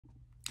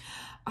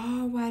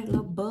All right,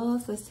 little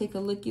buzz. Let's take a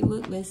looky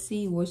look. Let's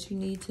see what you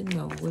need to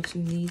know. What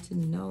you need to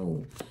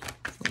know.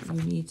 What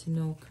you need to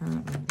know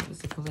currently. What does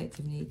the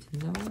collective need to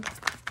know?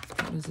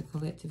 What does the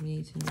collective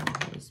need to know?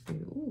 Holy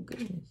Spirit. Oh,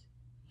 goodness.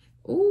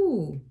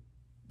 Ooh,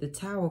 the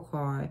Tower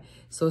card.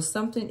 So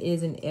something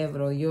is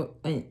inevitable.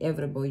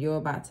 You're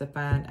about to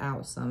find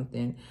out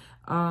something.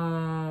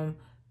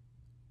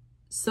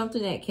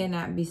 Something that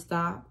cannot be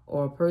stopped,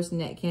 or a person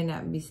that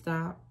cannot be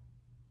stopped.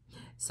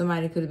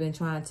 Somebody could have been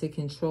trying to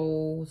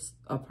control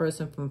a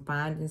person from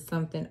finding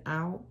something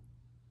out.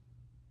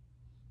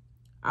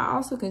 I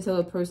also can tell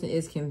a person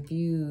is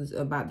confused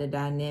about the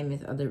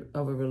dynamics of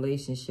a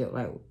relationship.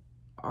 Like,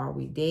 are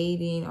we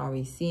dating? Are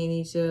we seeing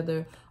each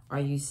other? Are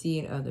you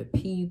seeing other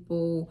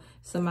people?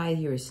 Somebody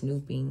here is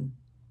snooping.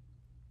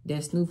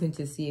 They're snooping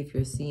to see if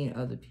you're seeing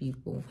other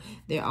people.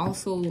 They're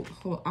also,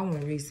 I want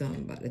to read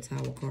something about the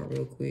Tower card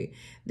real quick.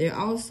 They're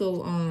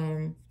also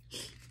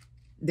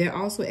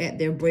at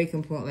their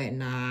breaking point, like,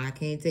 nah, I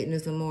can't take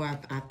this no more.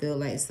 I feel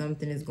like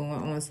something is going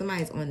on.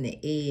 Somebody's on the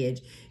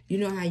edge. You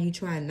know how you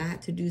try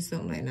not to do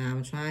something like, nah,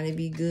 I'm trying to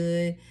be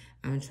good.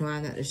 I'm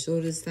trying not to show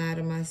this side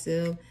of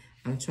myself.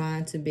 I'm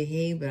trying to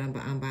behave, but I'm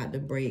about to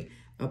break.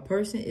 A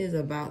person is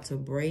about to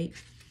break,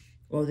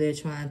 or they're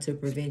trying to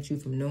prevent you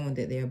from knowing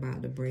that they're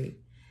about to break.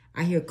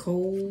 I hear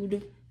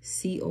code,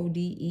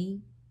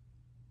 C-O-D-E.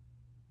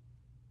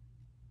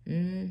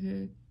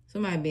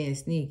 Somebody being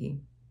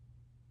sneaky.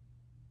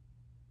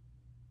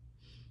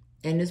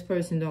 And this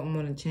person don't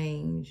want to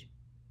change.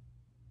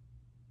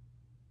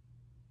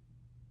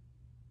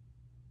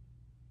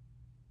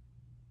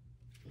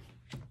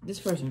 This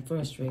person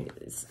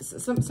frustrated.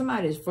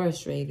 Somebody is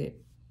frustrated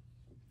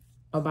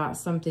about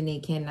something they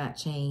cannot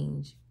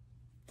change.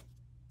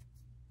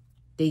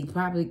 They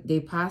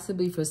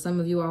possibly, for some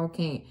of you all,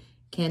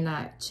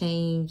 cannot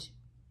change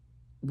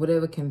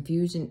whatever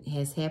confusion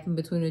has happened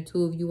between the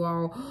two of you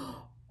all.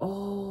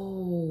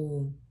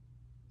 Oh,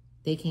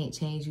 they can't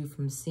change you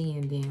from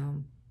seeing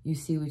them. You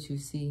see what you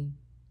see.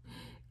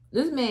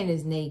 This man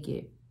is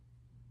naked.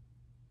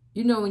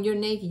 You know, when you're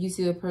naked, you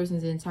see a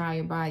person's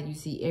entire body. You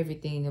see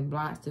everything, the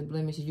blots, the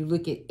blemishes. You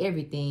look at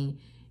everything.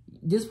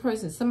 This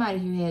person, somebody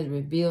who has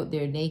revealed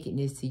their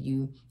nakedness to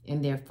you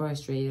and they're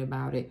frustrated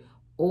about it.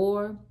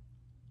 Or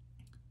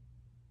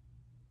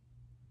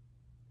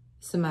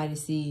somebody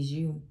sees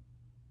you.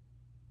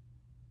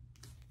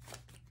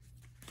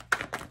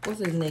 What's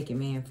this naked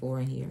man for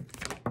in here?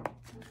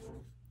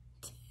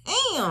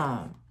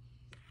 Damn!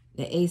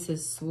 The Ace of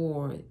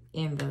Swords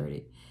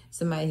inverted.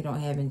 Somebody who don't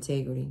have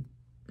integrity.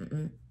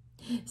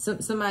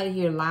 Somebody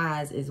here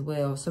lies as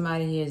well.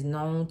 Somebody here is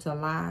known to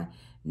lie,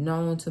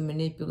 known to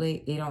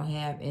manipulate. They don't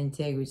have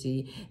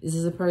integrity. This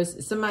is a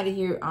person, somebody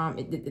here,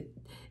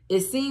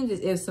 it seems as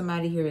if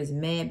somebody here is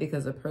mad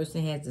because a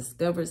person has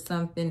discovered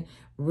something,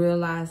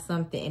 realized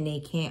something, and they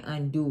can't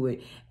undo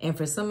it. And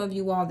for some of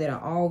you all that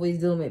are always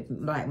dealing with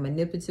like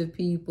manipulative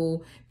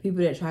people,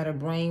 people that try to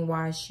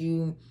brainwash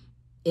you,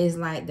 it's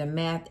like the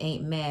math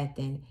ain't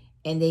mathing.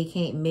 And they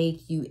can't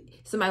make you,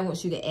 somebody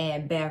wants you to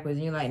add backwards.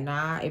 And you're like,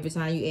 nah, every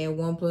time you add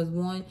 1 plus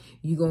 1,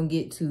 you're going to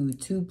get 2.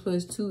 2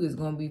 plus 2 is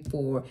going to be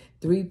 4.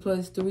 3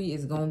 plus 3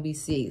 is going to be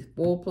 6.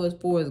 4 plus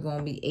 4 is going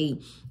to be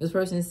 8. This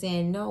person is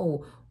saying,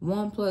 no,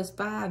 1 plus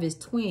 5 is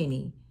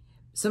 20.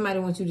 Somebody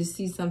wants you to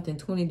see something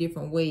 20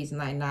 different ways. And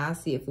like, nah, I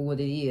see it for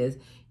what it is.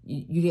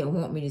 You didn't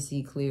want me to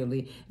see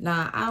clearly.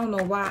 Nah, I don't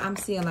know why I'm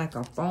seeing like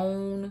a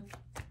phone,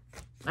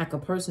 like a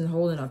person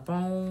holding a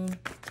phone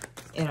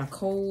and a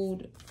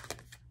code.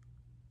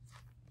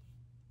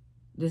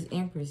 This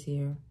Empress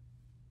here.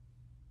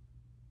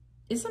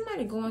 Is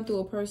somebody going through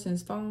a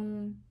person's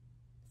phone?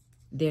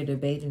 They're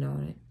debating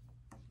on it.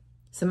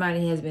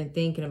 Somebody has been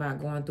thinking about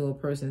going through a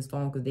person's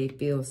phone because they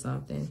feel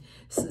something.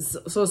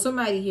 So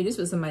somebody here, this is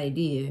what somebody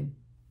did.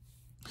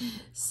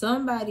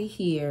 Somebody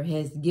here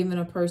has given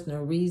a person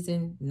a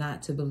reason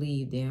not to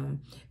believe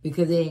them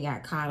because they ain't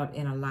got caught up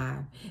in a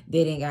lie.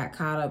 They didn't got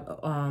caught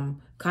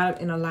up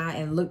in a lie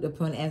and looked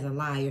upon as a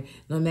liar.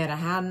 No matter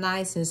how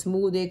nice and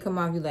smooth they come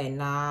off, you're like,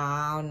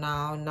 no,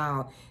 no,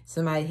 no.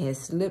 Somebody has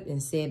slipped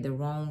and said the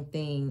wrong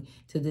thing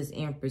to this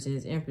Empress. And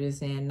this Empress is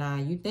saying, nah,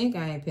 you think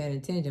I ain't paying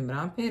attention, but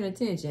I'm paying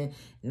attention.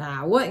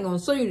 Nah, I wasn't going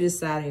to show you this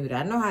side of it.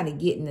 I know how to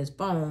get in this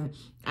phone.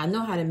 I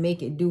know how to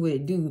make it do what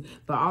it do.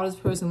 But all this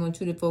person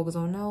wants you to focus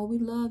on, no, we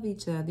love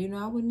each other. You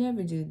know, I would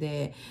never do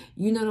that.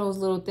 You know those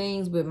little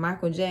things with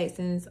Michael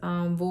Jackson's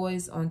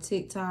voice on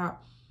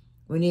TikTok?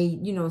 When they,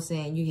 you know,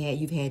 saying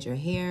you've had your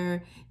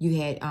hair, you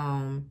had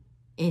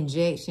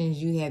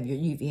injections, you've had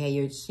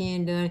your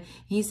chin done.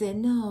 He said,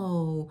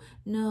 no,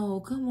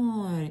 come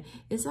on.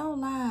 It's all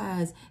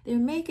lies. They're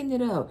making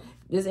it up.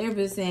 This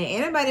Empress saying,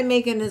 ain't nobody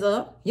making this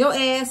up. Your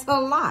ass a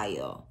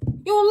liar.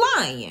 You're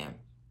lying.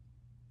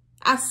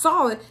 I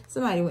saw it.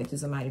 Somebody went to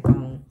somebody's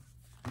phone.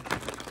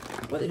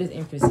 What did this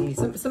Empress see?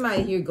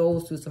 Somebody here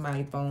goes through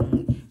somebody's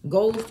phone.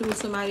 Goes through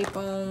somebody's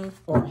phone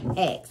or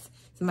hacks.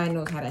 Somebody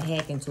knows how to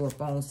hack into a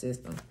phone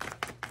system.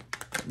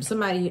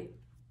 Somebody,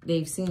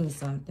 they've seen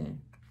something.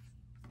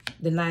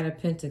 The Knight of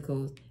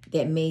Pentacles.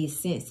 that made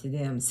sense to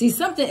them. See,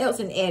 something else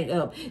and added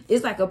up.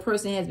 It's like a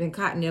person has been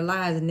caught in their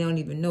lies and they don't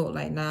even know it.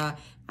 Like, nah,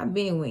 I've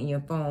been with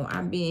your phone.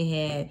 I've been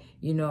had,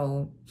 you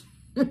know,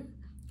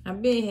 I've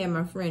been had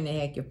my friend that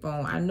hacked your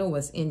phone. I know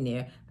what's in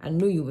there. I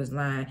knew you was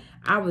lying.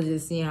 I was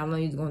just seeing how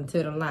long you was going to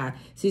tell the lie.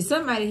 See,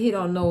 somebody here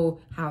don't know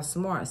how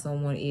smart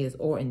someone is,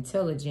 or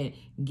intelligent,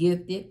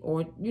 gifted,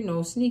 or, you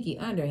know, sneaky,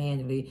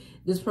 underhandedly.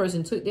 This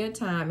person took their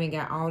time and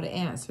got all the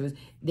answers.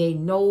 They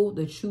know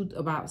the truth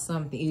about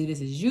something. Either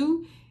this is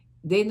you,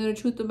 they know the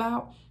truth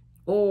about,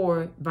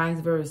 or vice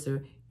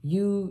versa.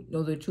 You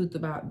know the truth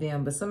about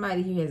them. But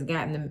somebody here has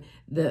gotten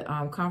the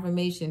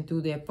confirmation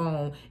through their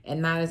phone,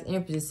 and now this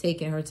Empress is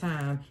taking her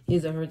time.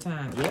 His or her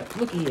time. Yep,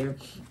 look here.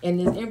 And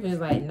this Empress is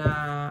like,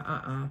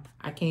 nah,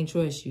 I can't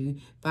trust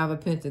you. 5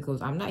 of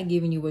Pentacles. I'm not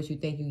giving you what you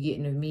think you're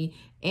getting of me.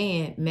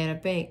 And matter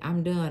of fact,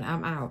 I'm done.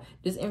 I'm out.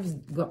 This Empress is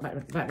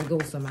about to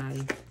ghost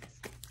somebody.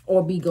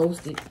 Or be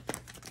ghosted.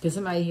 Because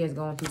somebody here has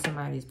gone through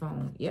somebody's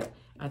phone. Yep.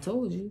 I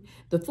told you.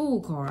 The Fool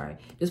card.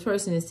 This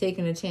person is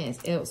taking a chance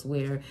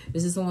elsewhere.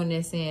 This is someone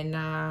that's saying,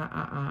 nah,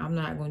 I'm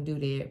not going to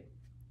do that.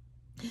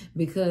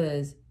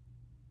 Because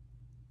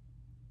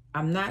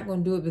I'm not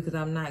going to do it because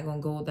I'm not going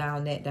to go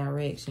down that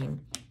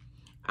direction.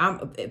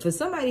 For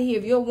somebody here,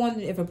 if you're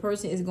wondering if a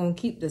person is going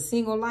to keep the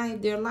single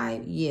life, their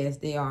life, yes,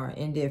 they are,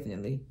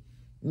 indefinitely.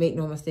 Make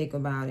no mistake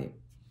about it.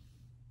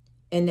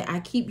 And I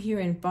keep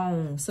hearing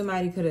phone.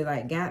 Somebody could have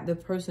like got the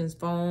person's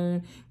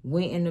phone,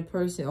 went in the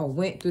person, or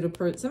went through the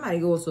person. Somebody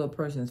goes to a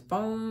person's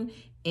phone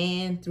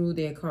and through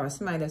their car.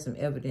 Somebody left some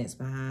evidence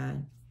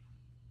behind.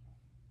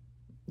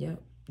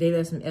 Yep. They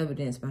left some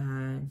evidence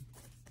behind.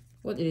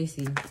 What did they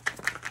see?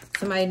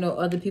 Somebody know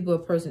other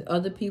people,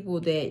 other people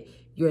that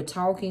you're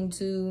talking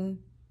to,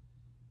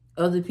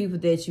 other people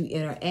that you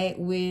interact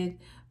with,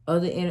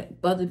 other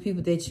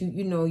people that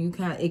you know,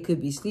 it could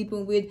be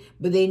sleeping with,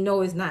 but they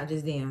know it's not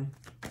just them.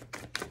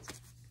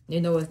 They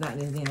know it's not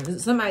just them.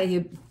 Somebody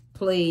here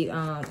played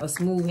a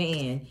smooth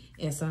hand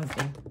in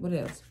something. What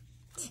else?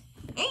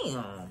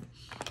 Damn.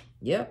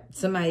 Yep.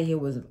 Somebody here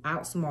was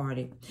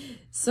outsmarted.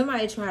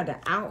 Somebody tried to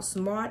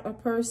outsmart a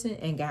person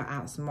and got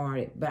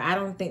outsmarted. But I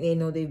don't think they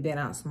know they've been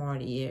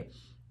outsmarted yet.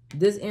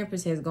 This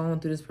Empress has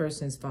gone through this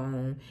person's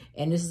phone,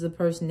 and this is a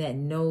person that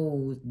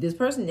knows this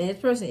person. And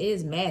this person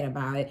is mad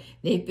about it.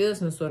 They feel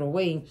some sort of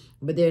way,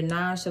 but they're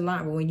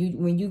nonchalant. But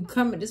when you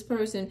come at this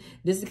person,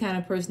 this is the kind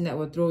of person that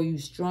will throw you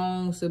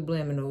strong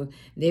subliminals.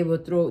 They will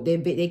throw.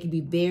 They can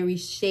be very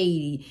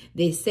shady.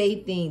 They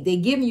say things. They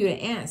giving you the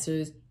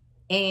answers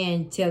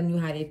and telling you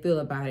how they feel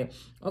about it.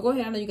 Oh, go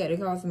ahead. I know you got to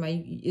call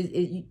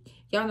somebody.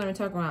 Y'all know I'm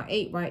talking around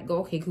 8, right? Go.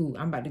 Okay, cool.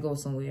 I'm about to go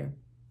somewhere.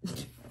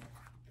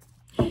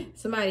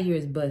 Somebody here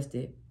is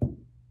busted,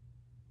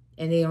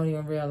 and they don't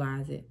even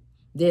realize it.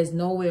 There's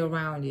no way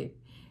around it,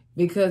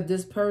 because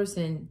this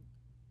person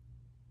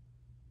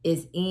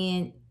is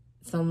in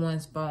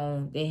someone's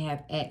phone. They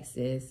have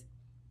access,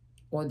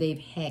 or they've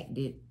hacked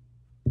it.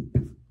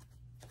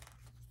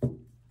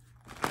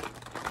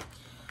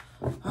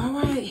 All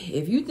right.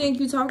 If you think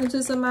you're talking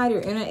to somebody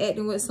or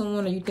interacting with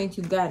someone, or you think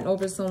you've gotten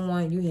over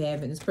someone, you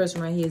haven't. This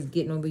person right here is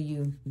getting over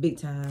you big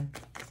time.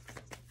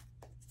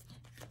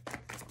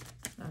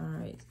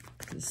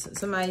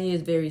 Somebody here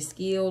is very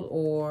skilled,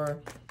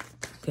 or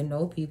can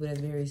know people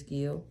that's very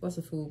skilled. What's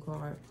a Fool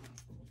card?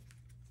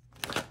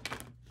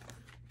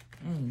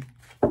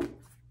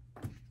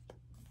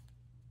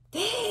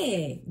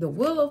 Dang. The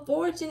Wheel of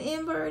Fortune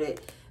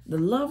inverted. The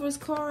Lover's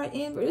card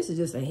inverted. This is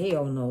just a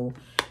hell no.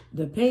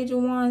 The Page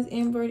of Wands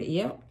inverted.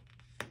 Yep.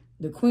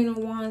 The Queen of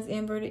Wands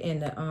inverted.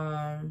 And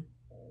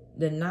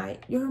the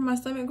Knight. You heard my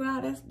stomach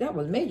growl? That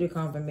was major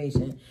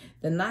confirmation.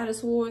 The Knight of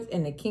Swords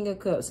and the King of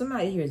Cups.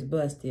 Somebody here is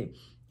busted.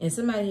 And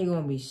somebody here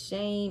gonna be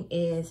shamed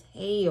as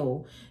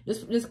hell.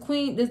 This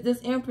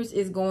Empress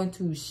is going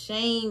to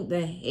shame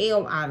the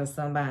hell out of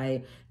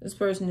somebody. This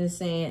person is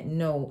saying,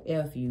 no,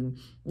 F you.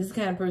 This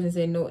kind of person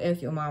saying, no,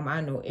 F your mom.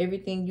 I know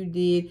everything you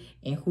did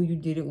and who you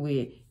did it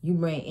with. You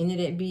bring any of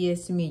that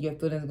BS to me, your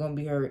feelings gonna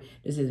be hurt.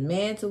 This is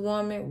man to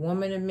woman,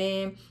 woman to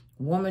man,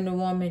 woman to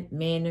woman,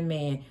 man to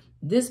man.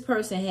 This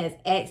person has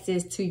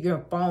access to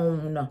your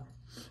phone.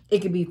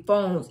 It could be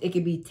phones, it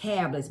could be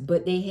tablets,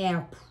 but they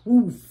have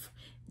proof.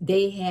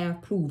 They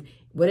have proof.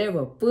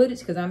 Whatever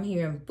footage, because I'm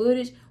hearing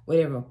footage,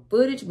 whatever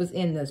footage was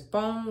in this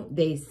phone,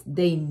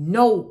 they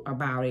know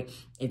about it.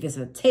 If it's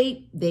a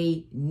tape,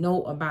 they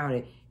know about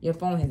it. Your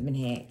phone has been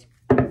hacked.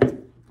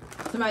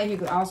 Somebody here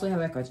could also have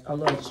like a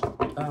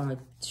little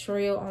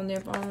trail on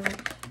their phone.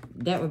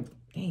 That would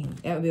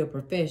be a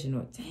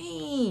professional.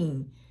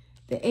 Dang.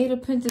 The 8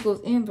 of Pentacles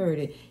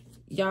inverted.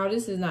 Y'all,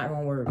 this is not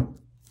going to work.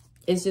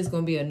 It's just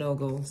going to be a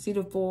no-go. See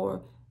the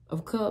 4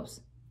 of Cups?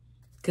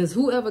 Because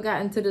whoever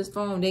got into this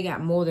phone, they got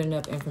more than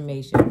enough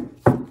information.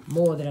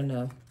 More than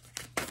enough.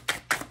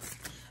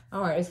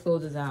 All right, let's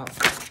close this out.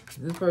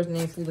 This person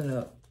ain't fooling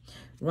up.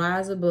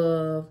 Rise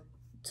above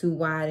to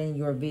widen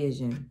your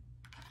vision.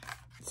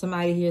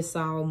 Somebody here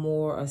saw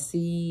more or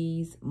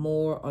sees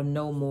more or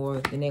know more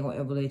than they're going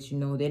to ever let you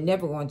know. They're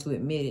never going to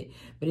admit it.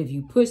 But if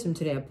you push them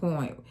to that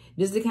point,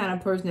 this is the kind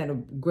of person that'll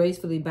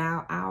gracefully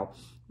bow out.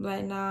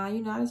 Like, nah,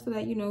 you know, I just feel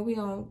like, you know, we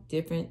on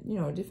different, you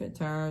know, different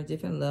terms,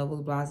 different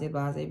levels, blah,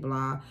 blah,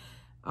 blah,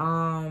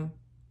 blah.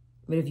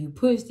 But if you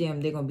push them,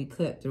 they're going to be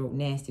cutthroat,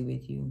 nasty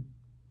with you.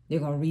 They're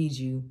going to read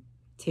you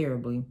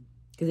terribly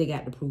because they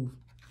got the proof.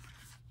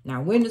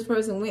 Now, when this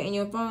person went in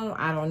your phone,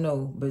 I don't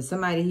know. But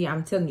somebody here,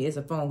 I'm telling you, it's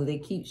a phone because they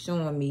keep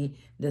showing me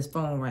this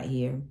phone right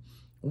here.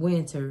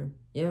 Winter,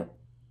 yep.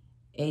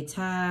 A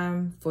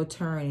time for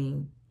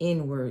turning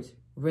inwards,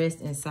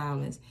 rest in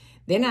silence.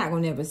 They're not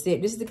going to ever say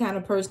it. This is the kind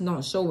of person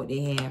don't show what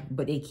they have,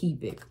 but they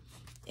keep it.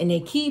 And they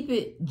keep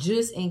it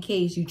just in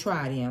case you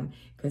try them.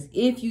 Because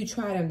if you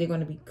try them, they're going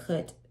to be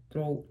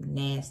cutthroat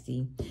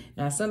nasty.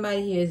 Now,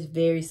 somebody here is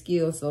very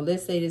skilled. So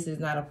let's say this is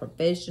not a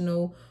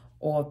professional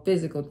or a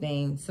physical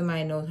thing.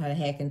 Somebody knows how to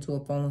hack into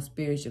a phone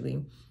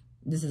spiritually.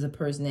 This is a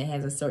person that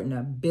has a certain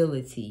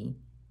ability.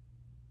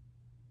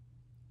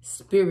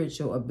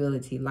 Spiritual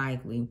ability,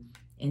 likely.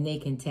 And they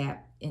can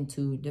tap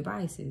into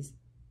devices.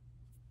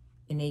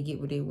 And they get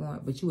what they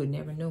want. But you would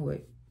never know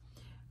it.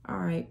 All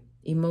right.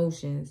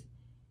 Emotions.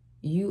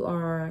 You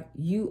are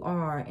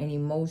an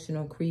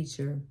emotional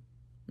creature.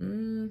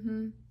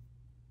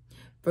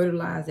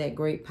 Fertilize that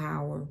great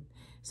power.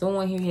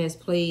 Someone here has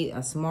played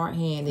a smart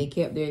hand. They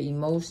kept their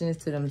emotions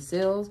to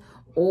themselves,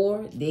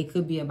 or they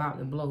could be about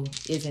to blow.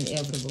 It's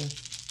inevitable.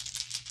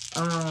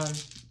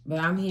 But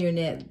I'm hearing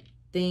that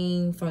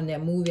thing from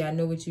that movie, I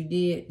Know What You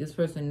Did. This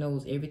person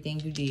knows everything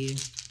you did.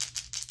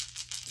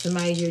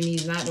 Somebody here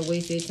needs not to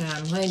waste their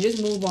time. Honey,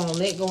 just move on.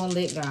 Let go and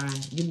let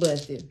God. You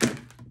busted.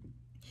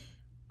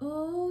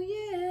 Oh,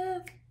 yeah.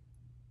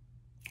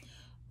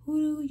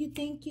 Who do you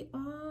think you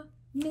are?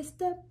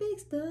 Mr. Big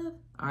Stuff.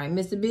 All right,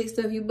 Mr. Big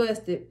Stuff, you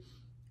busted.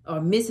 Or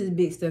Mrs.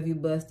 Big Stuff, you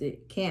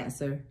busted.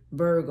 Cancer,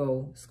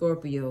 Virgo,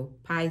 Scorpio,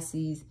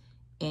 Pisces,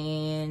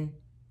 and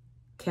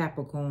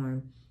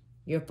Capricorn.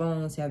 Your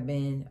phones have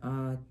been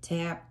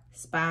tapped,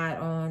 spied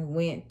on,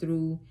 went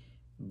through.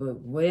 But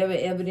whatever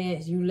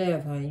evidence you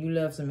left, honey, you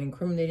left some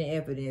incriminating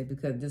evidence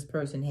because this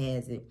person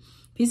has it.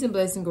 Peace and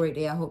blessing. Great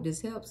day. I hope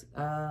this helps.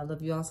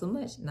 Love you all so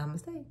much.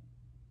 Namaste.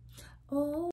 Oh.